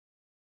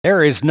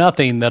There is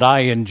nothing that I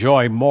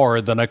enjoy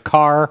more than a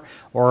car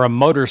or a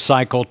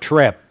motorcycle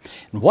trip.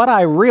 And what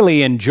I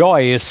really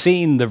enjoy is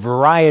seeing the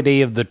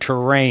variety of the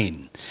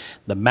terrain,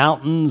 the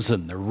mountains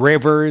and the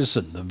rivers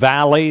and the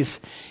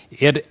valleys.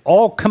 It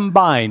all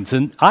combines.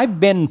 And I've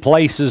been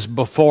places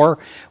before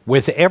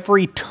with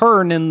every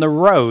turn in the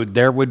road,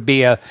 there would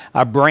be a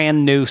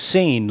brand new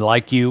scene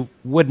like you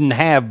wouldn't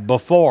have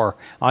before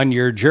on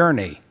your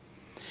journey.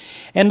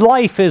 And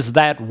life is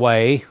that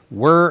way.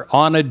 We're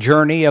on a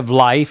journey of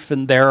life,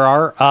 and there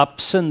are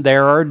ups and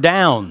there are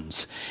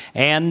downs.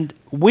 And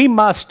we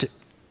must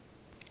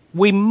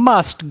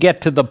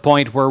get to the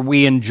point where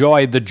we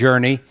enjoy the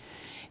journey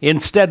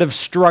instead of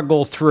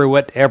struggle through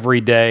it every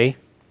day.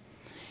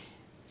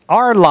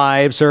 Our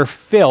lives are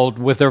filled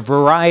with a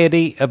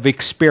variety of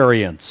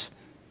experience,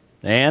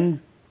 and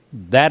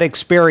that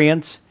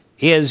experience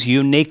is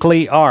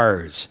uniquely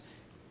ours.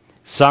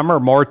 Some are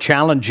more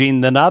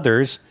challenging than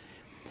others,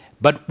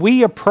 but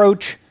we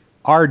approach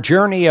our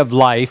journey of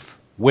life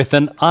with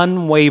an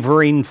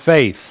unwavering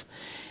faith.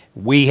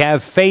 We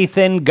have faith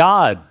in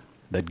God,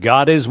 that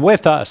God is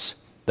with us,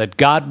 that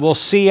God will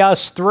see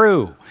us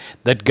through,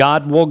 that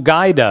God will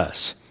guide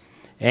us,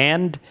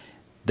 and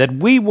that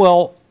we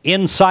will,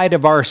 inside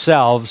of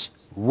ourselves,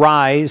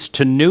 rise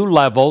to new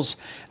levels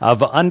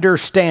of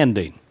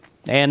understanding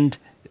and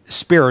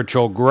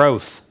spiritual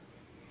growth.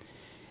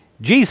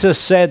 Jesus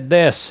said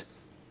this.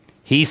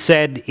 He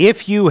said,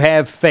 "If you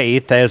have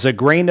faith as a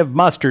grain of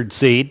mustard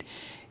seed,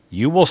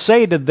 you will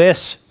say to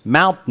this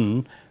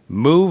mountain,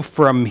 'Move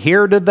from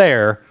here to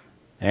there,'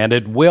 and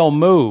it will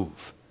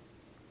move."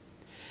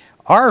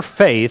 Our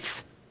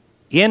faith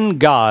in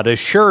God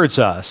assures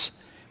us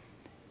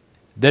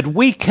that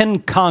we can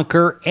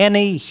conquer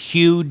any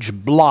huge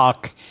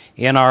block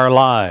in our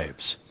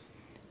lives,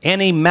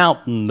 any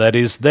mountain that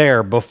is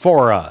there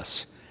before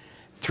us.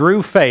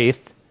 Through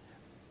faith,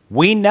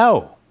 we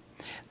know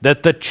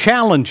that the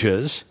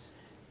challenges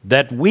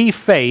that we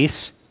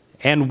face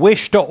and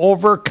wish to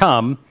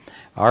overcome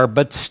are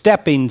but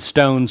stepping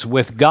stones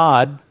with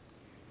God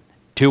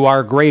to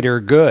our greater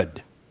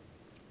good.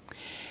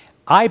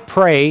 I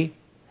pray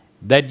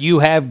that you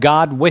have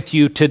God with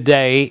you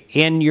today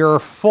in your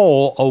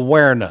full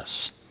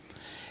awareness.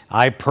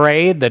 I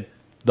pray that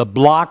the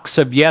blocks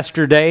of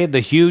yesterday,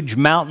 the huge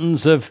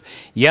mountains of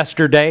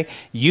yesterday,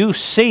 you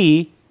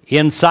see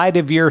inside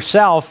of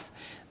yourself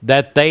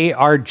that they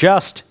are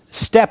just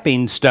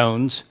stepping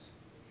stones,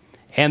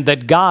 and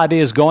that God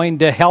is going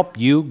to help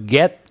you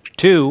get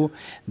to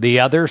the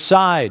other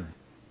side,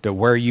 to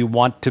where you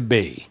want to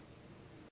be.